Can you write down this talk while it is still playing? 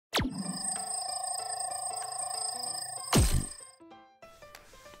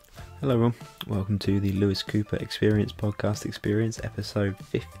Hello everyone, welcome to the Lewis Cooper Experience Podcast Experience, episode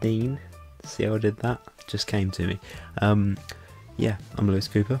 15. See how I did that? Just came to me. Yeah, I'm Lewis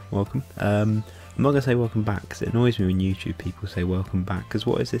Cooper, welcome. I'm not going to say welcome back because it annoys me when YouTube people say welcome back, because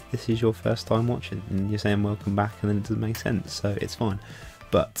what is this is your first time watching and you're saying welcome back and then it doesn't make sense, so it's fine.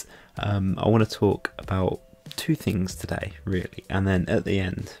 But I want to talk about two things today really, and then at the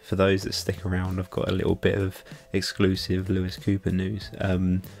end, for those that stick around, I've got a little bit of exclusive Lewis Cooper news.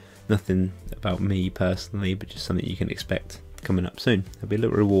 Nothing about me personally, but just something you can expect coming up soon. There'll be a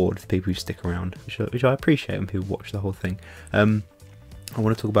little reward for people who stick around, which I appreciate when people watch the whole thing. I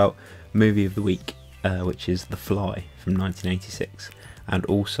want to talk about movie of the week, which is The Fly from 1986, and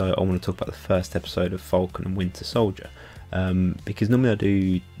also I want to talk about the first episode of Falcon and Winter Soldier, because normally I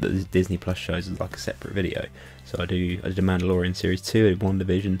do the Disney Plus shows as like a separate video. So I did Mandalorian Series 2, I did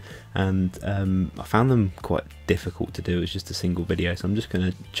WandaVision, and I found them quite difficult to do as just a single video, so I'm just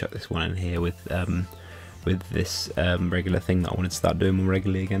going to chuck this one in here with this regular thing that I wanted to start doing more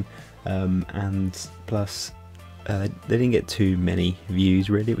regularly again, and plus they didn't get too many views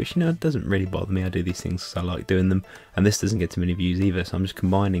really, which, you know, doesn't really bother me. I do these things because I like doing them, and this doesn't get too many views either, so I'm just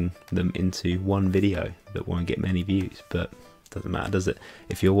combining them into one video that won't get many views, but doesn't matter, does it?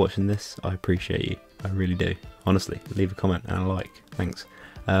 If you're watching this, I appreciate you, I really do. Honestly, leave a comment and a like, thanks.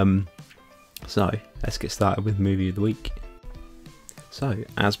 So let's get started with movie of the week. So,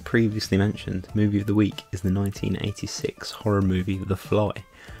 as previously mentioned, movie of the week is the 1986 horror movie The Fly.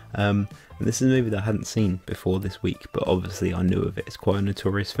 And this is a movie that I hadn't seen before this week, but obviously I knew of it. It's quite a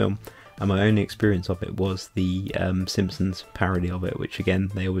notorious film, and my only experience of it was the Simpsons parody of it, which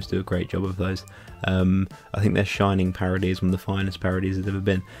again, they always do a great job of those. I think their Shining parody is one of the finest parodies there's ever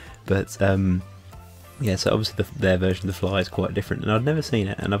been, but yeah, so obviously their version of The Fly is quite different, and I'd never seen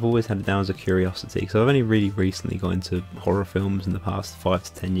it, and I've always had it down as a curiosity, so I've only really recently got into horror films in the past 5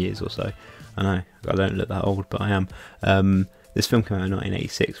 to 10 years or so. I know, I don't look that old, but I am. This film came out in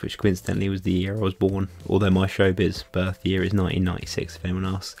 1986, which coincidentally was the year I was born, although my showbiz birth year is 1996, if anyone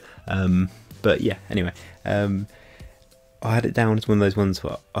asks. But yeah, anyway, I had it down as one of those ones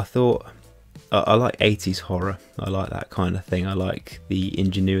where I thought, I like 80s horror, I like that kind of thing, I like the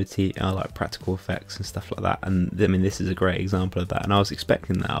ingenuity, I like practical effects and stuff like that, and I mean, this is a great example of that, and I was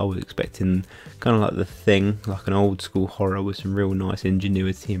expecting that. I was expecting kind of like The Thing, like an old school horror with some real nice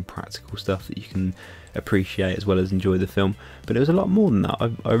ingenuity and practical stuff that you can appreciate as well as enjoy the film, but it was a lot more than that.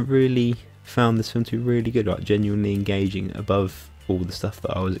 I really found this film to be really good, like genuinely engaging above all the stuff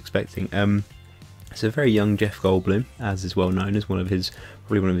that I was expecting. It's a very young Jeff Goldblum, as is well known, as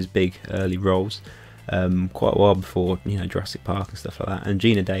probably one of his big early roles, quite a while before, you know, Jurassic Park and stuff like that. And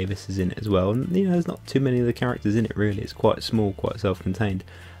Gina Davis is in it as well, and you know, there's not too many of the characters in it really. It's quite small, quite self-contained,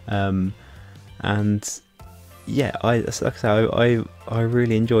 and yeah, like I say, I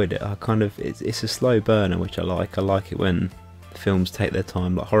really enjoyed it. It's a slow burner, which I like. I like it when films take their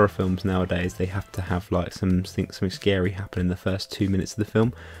time. Like horror films nowadays, they have to have like something scary happen in the first 2 minutes of the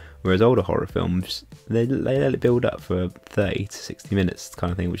film. Whereas older horror films, they let it build up for 30 to 60 minutes kind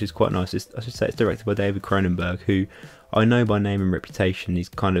of thing, which is quite nice. I should say it's directed by David Cronenberg, who I know by name and reputation. He's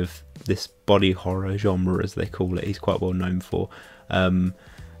kind of this body horror genre, as they call it, he's quite well known for. And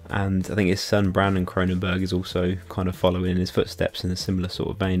I think his son Brandon Cronenberg is also kind of following in his footsteps in a similar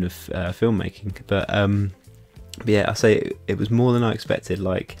sort of vein of filmmaking. But yeah, I say it was more than I expected.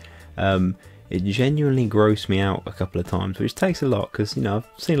 Like, it genuinely grossed me out a couple of times, which takes a lot, because, you know, I've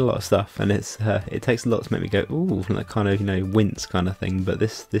seen a lot of stuff, and it takes a lot to make me go ooh, like kind of, you know, wince kind of thing. But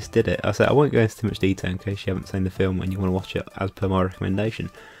this did it. I say I won't go into too much detail in case you haven't seen the film and you want to watch it as per my recommendation.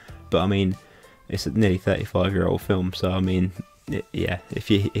 But I mean, it's a nearly 35-year-old film, so I mean, yeah, if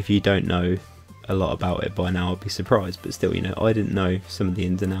you don't know a lot about it by now, I'd be surprised. But still, you know, I didn't know some of the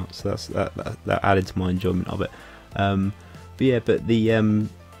ins and outs, so that added to my enjoyment of it. But yeah, but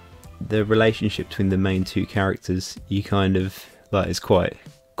the relationship between the main two characters, you kind of like, is quite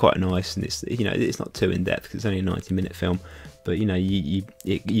nice, and it's, you know, it's not too in depth because it's only a 90-minute film, but you know, you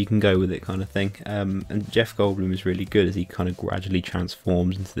can go with it kind of thing. And Jeff Goldblum is really good as he kind of gradually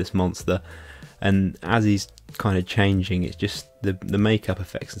transforms into this monster, and as he's kind of changing, it's just the makeup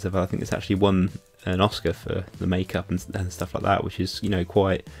effects and stuff. I think it's actually won an Oscar for the makeup and stuff like that, which is, you know,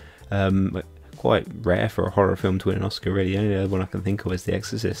 quite rare for a horror film to win an Oscar, really. The only other one I can think of is The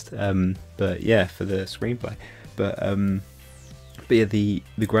Exorcist, but yeah, for the screenplay. But yeah, the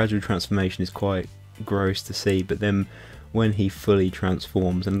gradual transformation is quite gross to see, but then when he fully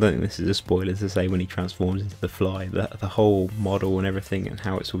transforms, and I don't think this is a spoiler to say, when he transforms into the Fly, the whole model and everything and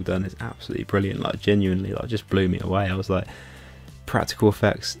how it's all done is absolutely brilliant. Like, genuinely, like, just blew me away. I was like, practical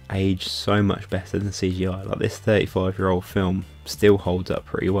effects age so much better than CGI. Like, this 35-year-old film still holds up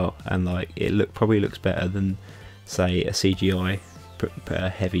pretty well, and like it probably looks better than, say, a CGI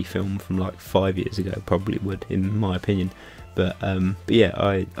heavy film from like 5 years ago probably would, in my opinion. But yeah,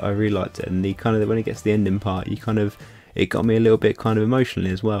 I really liked it, and when it gets to the ending part, it got me a little bit kind of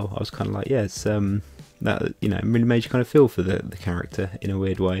emotionally as well. I was kind of like, yeah, it's that, you know, it really made you kind of feel for the character in a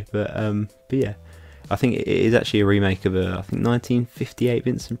weird way. But yeah, I think it is actually a remake of I think 1958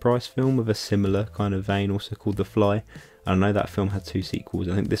 Vincent Price film with a similar kind of vein, also called The Fly. I know that film had 2 sequels.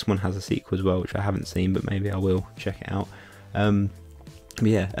 I think this one has a sequel as well, which I haven't seen, but maybe I will check it out. But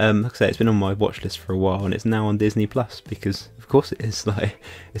yeah, like I say, it's been on my watch list for a while, and it's now on Disney Plus, because of course it is. Like,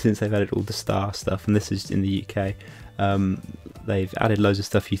 since they've added all the Star stuff, and this is in the UK, they've added loads of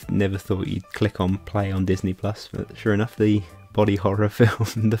stuff you never thought you'd click on play on Disney Plus. But sure enough, the body horror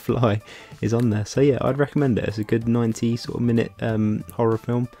film The Fly is on there. So yeah, I'd recommend it. It's a good 90 sort of minute horror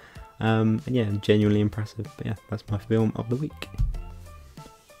film, and yeah, genuinely impressive. But yeah, that's my film of the week.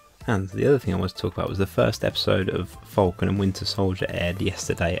 And the other thing I wanted to talk about was the first episode of Falcon and Winter Soldier aired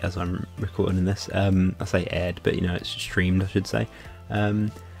yesterday as I'm recording this. I say aired, but you know, it's streamed, I should say.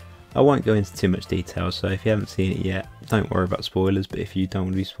 I won't go into too much detail, so if you haven't seen it yet, don't worry about spoilers, but if you don't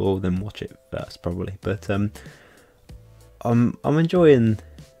want to be spoiled, then watch it first probably. But I'm enjoying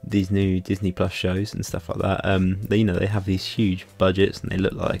these new Disney Plus shows and stuff like that. They have these huge budgets, and they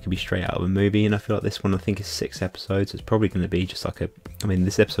look like they could be straight out of a movie, and I feel like this one, I think, is 6 episodes. It's probably going to be just like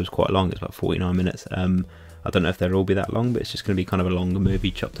this episode's quite long, it's about 49 minutes. I don't know if they'll all be that long, but it's just going to be kind of a longer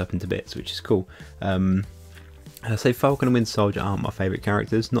movie chopped up into bits, which is cool. I say Falcon and Winter Soldier aren't my favourite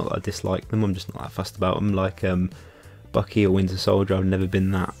characters. Not that I dislike them, I'm just not that fussed about them. Like Bucky or Winter Soldier, I've never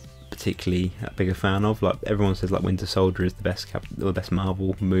been that particularly big a fan of. Like, everyone says like Winter Soldier is the best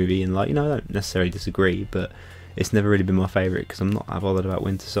Marvel movie, and like, you know, I don't necessarily disagree, but it's never really been my favourite because I'm not that bothered about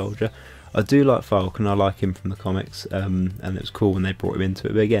Winter Soldier. I do like Falcon, I like him from the comics, and it was cool when they brought him into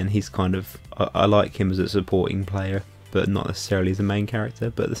it, but again, he's kind of, I like him as a supporting player, but not necessarily as a main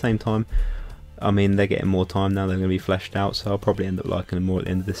character. But at the same time, I mean, they're getting more time now, they're going to be fleshed out, so I'll probably end up liking them more at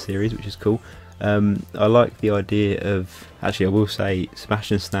the end of this series, which is cool. I like the idea of, actually I will say,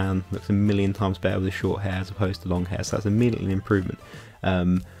 Sebastian Stan looks a million times better with short hair as opposed to long hair, so that's immediately an improvement.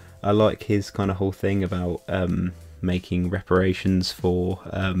 I like his kind of whole thing about making reparations for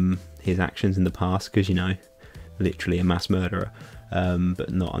his actions in the past, because, you know, literally a mass murderer,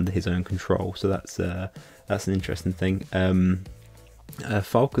 but not under his own control, so that's an interesting thing.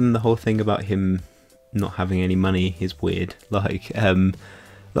 Falcon, the whole thing about him not having any money is weird. Like,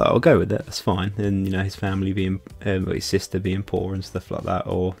 I'll go with it, that's fine. And, you know, his family being, his sister being poor and stuff like that,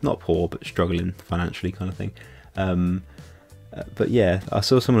 or not poor but struggling financially kind of thing. But yeah, I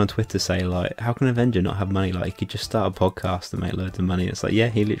saw someone on Twitter say, like, how can an Avenger not have money? Like, he could just start a podcast and make loads of money. It's like, yeah,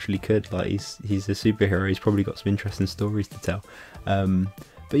 he literally could. Like, he's a superhero, he's probably got some interesting stories to tell.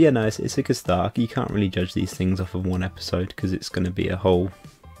 But yeah, no, it's a good start. You can't really judge these things off of one episode, because it's going to be a whole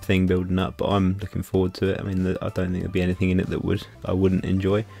thing building up, but I'm looking forward to it. I mean, I don't think there'll be anything in it that I wouldn't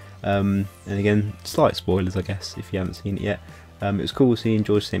enjoy. And again, slight spoilers, I guess, if you haven't seen it yet. It was cool seeing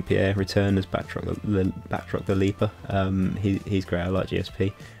George St. Pierre return as Batroc the Leaper. He's great, I like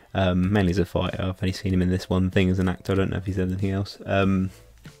GSP. Mainly as a fighter. I've only seen him in this one thing as an actor, I don't know if he's done anything else.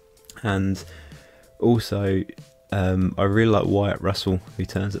 And also, I really like Wyatt Russell, who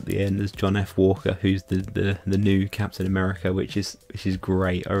turns at the end as John F. Walker, who's the new Captain America, which is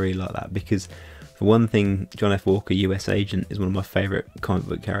great. I really like that, because for one thing, John F. Walker, US Agent, is one of my favourite comic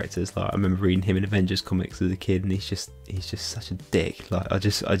book characters. Like, I remember reading him in Avengers comics as a kid, and he's just such a dick. Like, I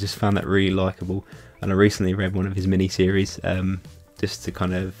just found that really likeable. And I recently read one of his mini-series, just to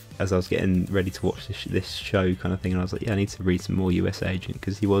kind of, as I was getting ready to watch this show kind of thing, and I was like, yeah, I need to read some more US Agent,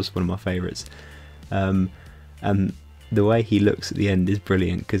 because he was one of my favourites. And the way he looks at the end is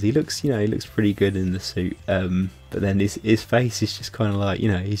brilliant, because he looks pretty good in the suit, but then his face is just kind of like,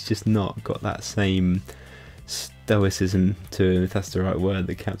 you know, he's just not got that same stoicism to him, if that's the right word,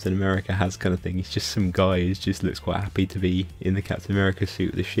 that Captain America has, kind of thing. He's just some guy who just looks quite happy to be in the Captain America suit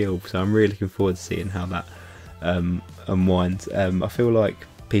with the shield, so I'm really looking forward to seeing how that unwinds. I feel like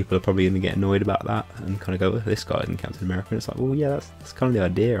people are probably going to get annoyed about that and kind of go, oh, this guy's in Captain America, and it's like, well, yeah, that's kind of the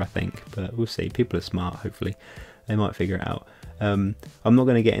idea, I think, but we'll see. People are smart, hopefully they might figure it out. I'm not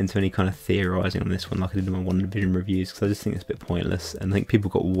going to get into any kind of theorising on this one like I did in my WandaVision reviews, because I just think it's a bit pointless, and I think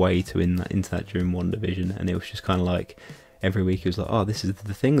people got way too into that during WandaVision, and it was just kind of like, every week it was like, oh, this is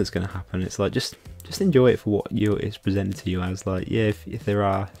the thing that's going to happen. It's like, just enjoy it for what it's presented to you as. Like, yeah, if there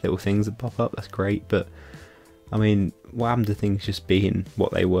are little things that pop up, that's great, but I mean, what happened to things just being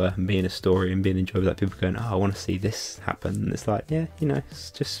what they were and being a story and being enjoyable, like people going, oh, I want to see this happen, and it's like, yeah, you know,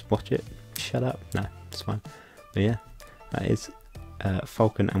 just watch it, shut up. No, it's fine. But yeah, that is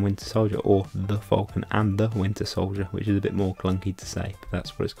Falcon and Winter Soldier, or The Falcon and the Winter Soldier, which is a bit more clunky to say, but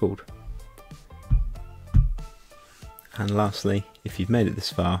that's what it's called. And lastly, if you've made it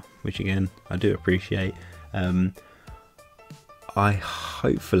this far, which again I do appreciate, I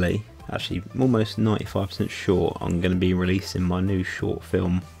hopefully, actually almost 95% sure, I'm going to be releasing my new short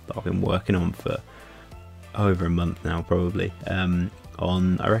film that I've been working on for over a month now, probably,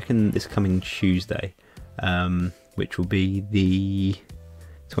 on, I reckon, this coming Tuesday, which will be the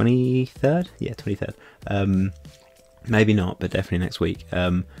 23rd? Yeah, 23rd. Maybe not, but definitely next week.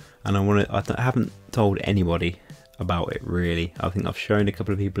 And I haven't told anybody about it really. I think I've shown a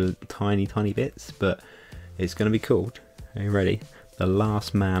couple of people tiny bits, but it's going to be called, are you ready? The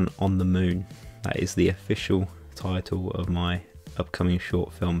Last Man on the Moon. That is the official title of my upcoming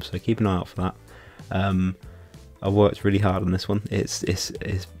short film, so keep an eye out for that. I've worked really hard on this one. It's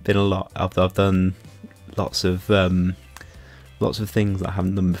been a lot. I've done lots of things that I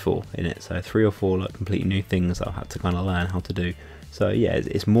haven't done before in it, so 3 or 4 like completely new things that I've had to kind of learn how to do. So yeah,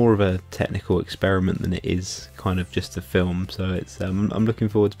 it's more of a technical experiment than it is kind of just a film. So it's I'm looking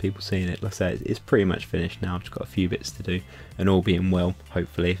forward to people seeing it. Like I say, it's pretty much finished now. I've just got a few bits to do, and all being well,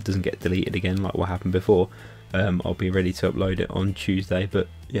 hopefully, if it doesn't get deleted again like what happened before, I'll be ready to upload it on Tuesday. But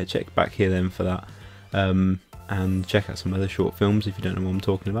yeah, check back here then for that, and check out some other short films if you don't know what I'm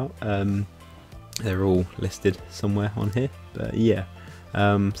talking about. They're all listed somewhere on here. But yeah.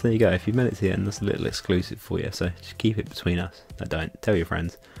 So there you go, if you've made it to the end, that's a little exclusive for you, so just keep it between us. No, don't. Tell your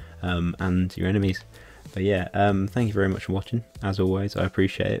friends and your enemies. But yeah, thank you very much for watching. As always, I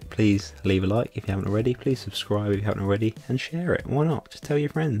appreciate it. Please leave a like if you haven't already, please subscribe if you haven't already, and share it. Why not? Just tell your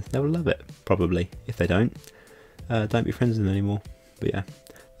friends, they'll love it, probably. If they don't be friends with them anymore. But yeah,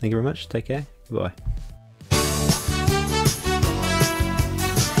 thank you very much, take care, bye.